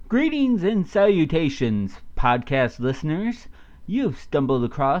Greetings and salutations, podcast listeners. You've stumbled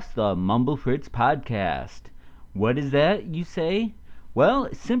across the Mumblefritz podcast. What is that, you say? Well,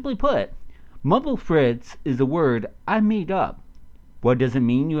 simply put, Mumblefritz is a word I made up. What does it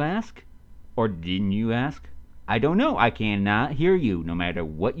mean, you ask? Or didn't you ask? I don't know. I cannot hear you, no matter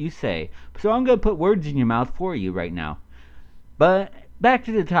what you say. So I'm going to put words in your mouth for you right now. But back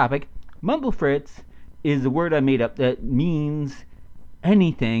to the topic. Mumblefritz is a word I made up that means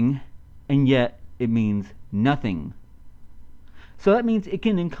anything, and yet it means nothing. So that means it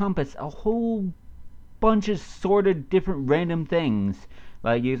can encompass a whole bunch of sort of different random things.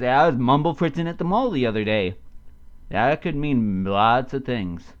 Like you say, I was mumblefritzing at the mall the other day. That could mean lots of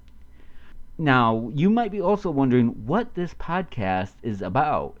things. Now, you might be also wondering what this podcast is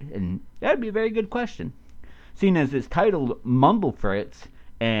about, and that'd be a very good question. Seeing as it's titled Mumblefritz,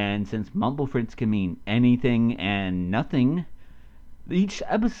 and since Mumblefritz can mean anything and nothing, each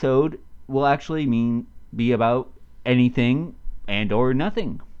episode will actually be about anything and or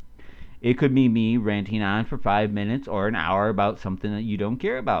nothing. It could be me ranting on for 5 minutes or an hour about something that you don't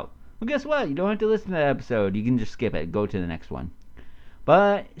care about. Well, guess what? You don't have to listen to that episode. You can just skip it. Go to the next one.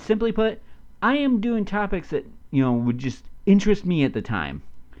 But simply put, I am doing topics that, would just interest me at the time.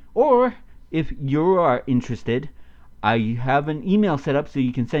 Or if you are interested, I have an email set up so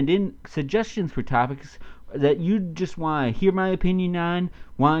you can send in suggestions for topics that you just want to hear my opinion on,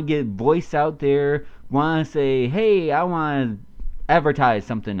 want to get voice out there, want to say, hey, I want to advertise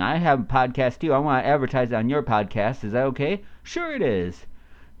something. I have a podcast too. I want to advertise on your podcast. Is that okay? Sure it is.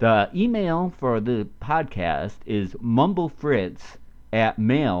 The email for the podcast is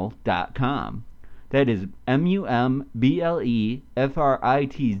mumblefritz@mail.com. That is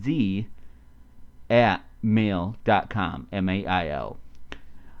MUMBLEFRITZ at mail.com. MAIL.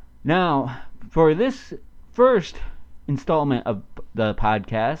 Now, for this first installment of the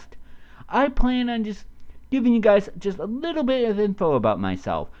podcast, I plan on just giving you guys just a little bit of info about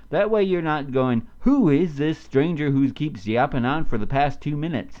myself. That way you're not going, who is this stranger who keeps yapping on for the past 2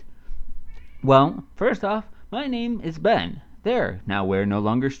 minutes? Well, first off, my name is Ben. There, now we're no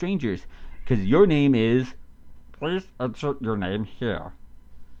longer strangers, because your name is... Please insert your name here.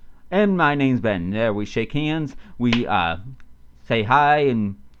 And my name's Ben. There, we shake hands, we say hi,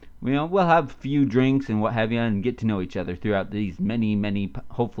 and we'll have a few drinks and what have you, and get to know each other throughout these many,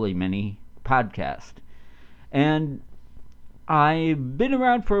 hopefully many podcasts. And I've been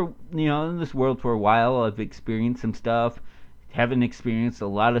around for, in this world for a while. I've experienced some stuff. Haven't experienced a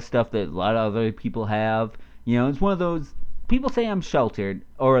lot of stuff that a lot of other people have. It's one of those, people say I'm sheltered,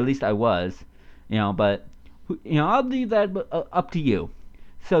 or at least I was, but, I'll leave that up to you.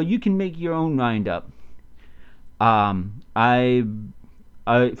 So you can make your own mind up.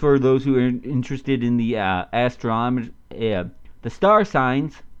 For those who are interested in the astronomy, the star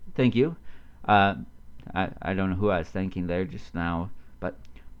signs, thank you. I don't know who I was thanking there just now, but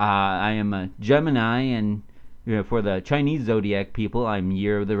I am a Gemini, and for the Chinese zodiac people, I'm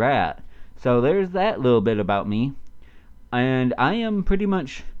Year of the Rat. So there's that little bit about me, and I am pretty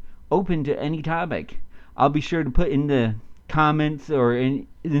much open to any topic. I'll be sure to put in the comments or in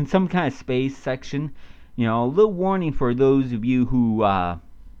some kind of space section, a little warning for those of you who are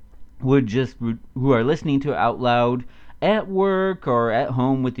listening to it out loud at work or at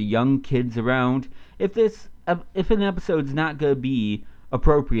home with the young kids around. If an episode's not going to be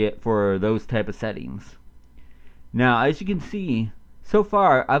appropriate for those type of settings. Now, as you can see, so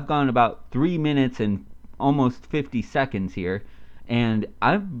far I've gone about 3 minutes and almost 50 seconds here, and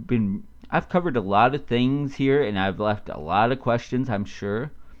I've covered a lot of things here, and I've left a lot of questions, I'm sure.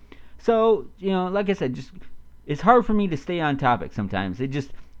 So, like I said, it's hard for me to stay on topic sometimes. I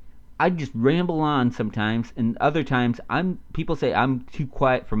just ramble on sometimes, and other times people say I'm too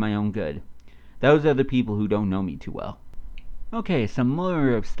quiet for my own good. Those are the people who don't know me too well. Okay, some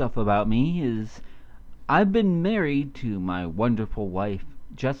more stuff about me is I've been married to my wonderful wife,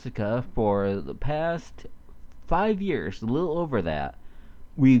 Jessica, for the past 5 years, a little over that.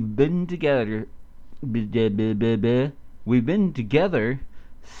 We've been together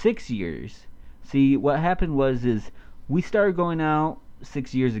 6 years. See, what happened is we started going out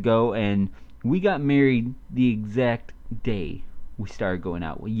 6 years ago, and we got married the exact day we started going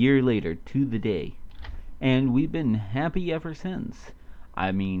out, a year later to the day. And we've been happy ever since.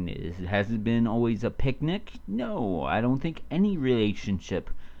 I mean, has it been always a picnic? No, I don't think any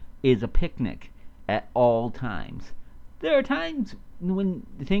relationship is a picnic at all times. There are times when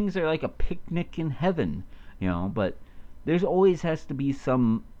things are like a picnic in heaven, but there's always has to be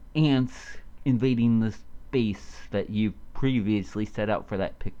some ants invading the space that you've previously set out for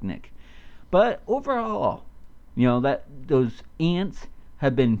that picnic. But overall, that those ants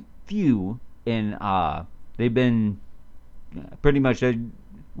have been few, and they've been pretty much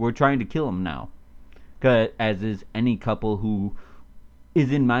we're trying to kill them now. 'Cause, as is any couple who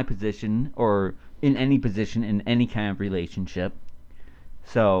is in my position or in any position in any kind of relationship.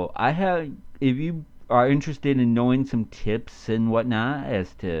 So if you are interested in knowing some tips and whatnot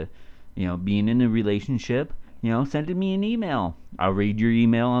as to, being in a relationship, send me an email. I'll read your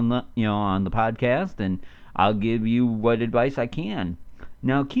email on the podcast, and I'll give you what advice I can.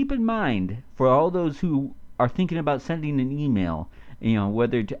 Now, keep in mind, for all those who are thinking about sending an email,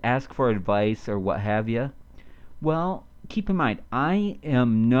 whether to ask for advice or what have you, well, keep in mind, I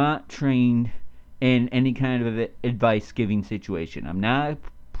am not trained in any kind of advice giving situation. I'm not a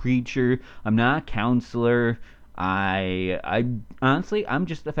preacher. I'm not a counselor. I honestly, I'm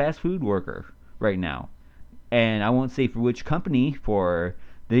just a fast food worker right now. And I won't say for which company, for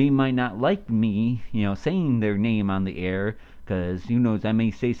they might not like me, saying their name on the air, because who knows, I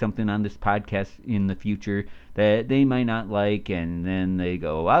may say something on this podcast in the future that they might not like, and then they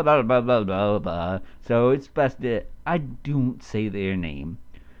go blah blah blah blah blah blah. So it's best that I don't say their name.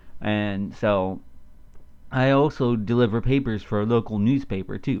 And so I also deliver papers for a local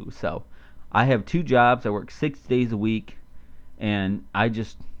newspaper too. So I have two jobs. I work 6 days a week, and I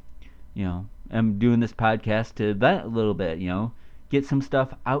just am doing this podcast to vent a little bit, get some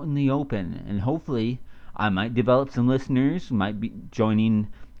stuff out in the open, and hopefully I might develop some listeners, might be joining,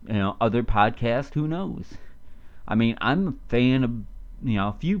 other podcasts, who knows. I mean, I'm a fan of,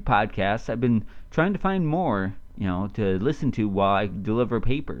 a few podcasts. I've been trying to find more, to listen to while I deliver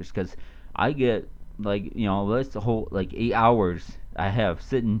papers, because I get, that's the whole, 8 hours I have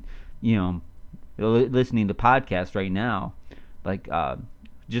sitting, listening to podcasts right now.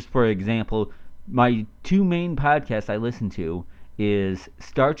 Just for example, my two main podcasts I listen to is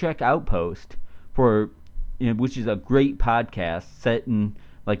Star Trek Outpost, which is a great podcast set in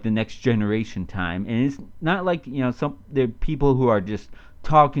the next generation time, and it's not there are people who are just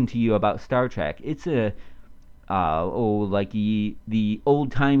talking to you about Star Trek. It's a the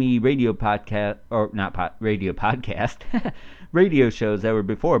old timey radio podcast, or not radio podcast, radio shows that were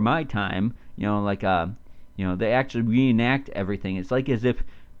before my time. They actually reenact everything. It's like as if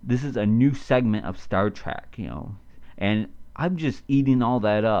this is a new segment of Star Trek, and I'm just eating all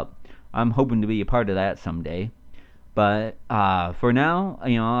that up. I'm hoping to be a part of that someday. But for now,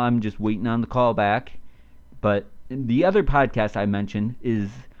 I'm just waiting on the call back. But the other podcast I mentioned is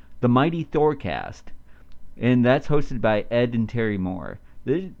the Mighty Thorcast, and that's hosted by Ed and Terry Moore.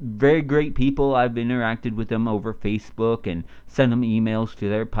 They're very great people. I've interacted with them over Facebook and sent them emails to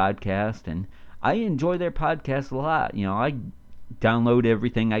their podcast, and I enjoy their podcast a lot. I download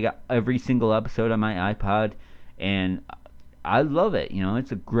everything. I got every single episode on my iPod, and I love it.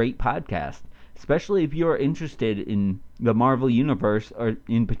 It's a great podcast, especially if you're interested in the Marvel Universe, or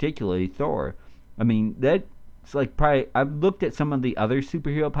in particular Thor. I mean, that's probably, I've looked at some of the other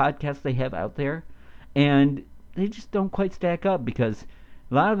superhero podcasts they have out there, and they just don't quite stack up, because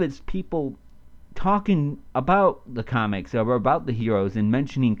a lot of it's people talking about the comics or about the heroes and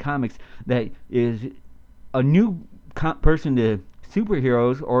mentioning comics that is a new person to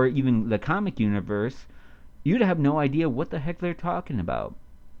superheroes or even the comic universe. You'd have no idea what the heck they're talking about.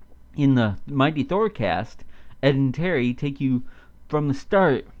 In the Mighty Thorcast, Ed and Terry take you from the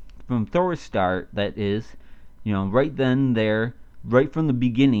start, from Thor's start, that is, right then there, right from the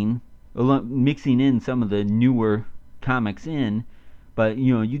beginning, mixing in some of the newer comics in, but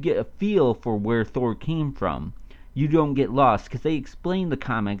you get a feel for where Thor came from. You don't get lost, because they explain the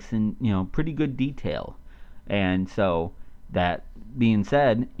comics in pretty good detail. And so, that being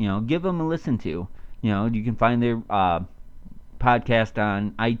said, give them a listen to. You can find their podcast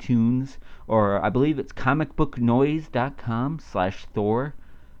on iTunes, or I believe it's comicbooknoise.com/Thor.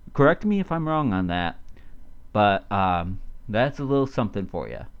 Correct me if I'm wrong on that, but that's a little something for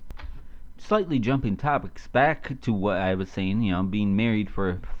you. Slightly jumping topics, back to what I was saying, being married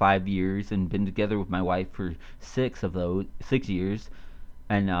for 5 years and been together with my wife for 6 years,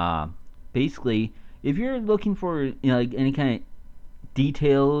 and basically, if you're looking for any kind of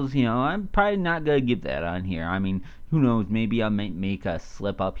details, I'm probably not gonna give that on here. I mean, who knows? Maybe I might make a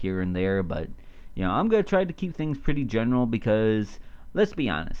slip up here and there, but I'm gonna try to keep things pretty general, because let's be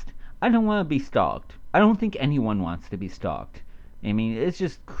honest, I don't want to be stalked. I don't think anyone wants to be stalked. I mean, it's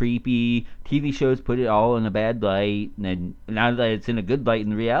just creepy. TV shows put it all in a bad light, and not that it's in a good light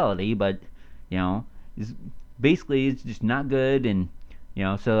in reality, but it's just not good. And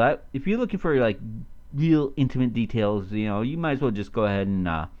so that if you're looking for real intimate details, you might as well just go ahead and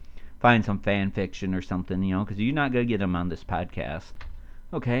find some fan fiction or something, because you're not gonna get them on this podcast.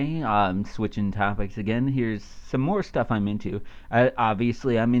 Okay, switching topics again. Here's some more stuff I'm into.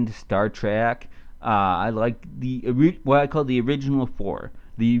 Obviously, I'm into Star Trek. I like what I call the original four: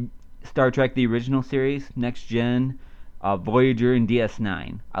 the Star Trek, the original series, Next Gen, Voyager, and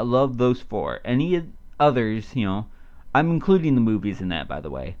DS9. I love those four. Any others, I'm including the movies in that, by the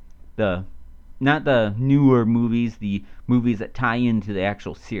way. The Not the newer movies, the movies that tie into the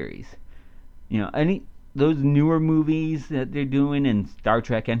actual series. Any those newer movies that they're doing in Star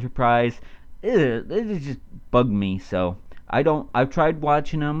Trek Enterprise, it just bug me. So I don't. I've tried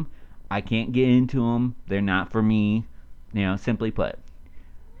watching them. I can't get into them. They're not for me. Simply put.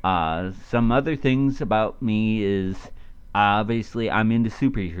 Some other things about me is obviously I'm into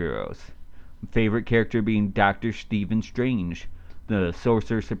superheroes. Favorite character being Doctor Stephen Strange, the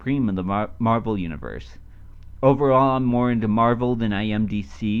Sorcerer Supreme of the Marvel Universe. Overall, I'm more into Marvel than I am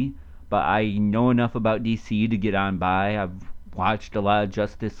DC, but I know enough about DC to get on by. I've watched a lot of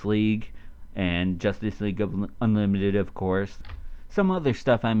Justice League and Justice League Unlimited, of course. Some other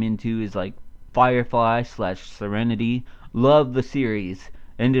stuff I'm into is like Firefly slash Serenity. Love the series.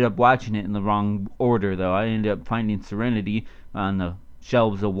 Ended up watching it in the wrong order though. I ended up finding Serenity on the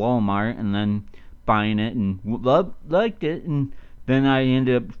shelves of Walmart and then buying it and liked it, and then I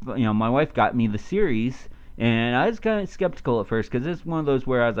ended up, my wife got me the series, and I was kind of skeptical at first because it's one of those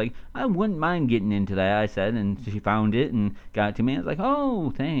where I was like, I wouldn't mind getting into that, I said, and she found it and got it to me. I was like, oh,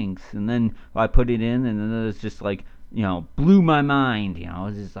 thanks. And then I put it in, and then it was just like, blew my mind. It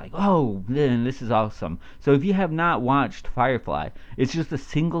was just like, oh, man, this is awesome. So if you have not watched Firefly, it's just a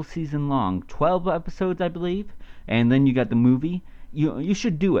single season long, 12 episodes, I believe, and then you got the movie. You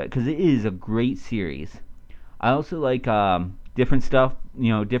should do it because it is a great series. I also like different stuff,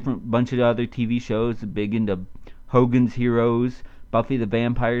 different bunch of other TV shows. Big into Hogan's Heroes, Buffy the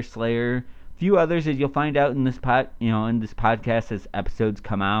Vampire Slayer, a few others that you'll find out in this in this podcast as episodes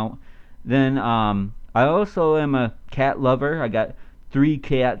come out. Then I also am a cat lover. I got 3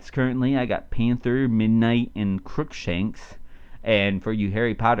 cats currently. I got Panther, Midnight, and Crookshanks. And for you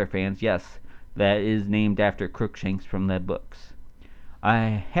Harry Potter fans, yes, that is named after Crookshanks from the books.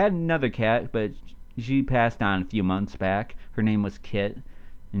 I had another cat, but she passed on a few months back. Her name was Kit,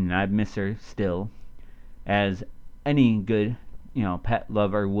 and I miss her still. As any good, pet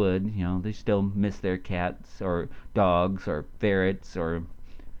lover would, they still miss their cats or dogs or ferrets or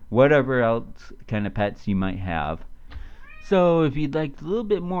whatever else kind of pets you might have. So if you'd like a little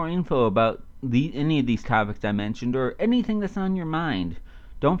bit more info about any of these topics I mentioned or anything that's on your mind,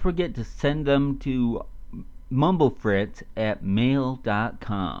 don't forget to send them to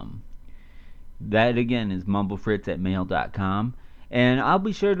mumblefritz@mail.com. That again is mumblefritz@mail.com. And I'll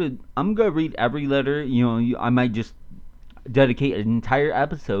be sure I'm going to read every letter. I might just dedicate an entire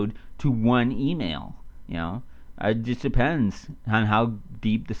episode to one email. It just depends on how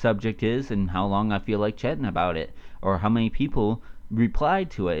deep the subject is and how long I feel like chatting about it, or how many people reply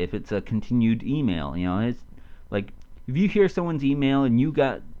to it if it's a continued email. It's like if you hear someone's email and you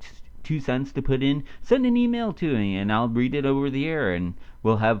got 2 cents to put in, send an email to me and I'll read it over the air and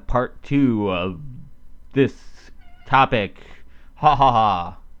we'll have part 2 of this topic. Ha ha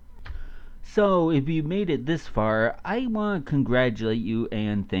ha. So if you made it this far, I want to congratulate you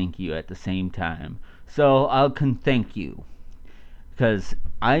and thank you at the same time. So I'll thank you because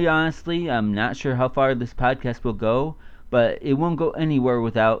I honestly I'm not sure how far this podcast will go, but it won't go anywhere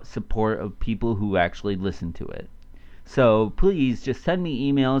without support of people who actually listen to it. So please just send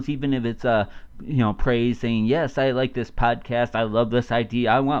me emails, even if it's praise saying, yes, I like this podcast, I love this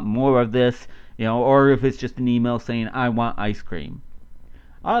idea, I want more of this, or if it's just an email saying I want ice cream.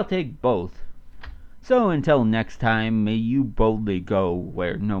 I'll take both. So until next time, may you boldly go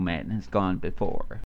where no man has gone before.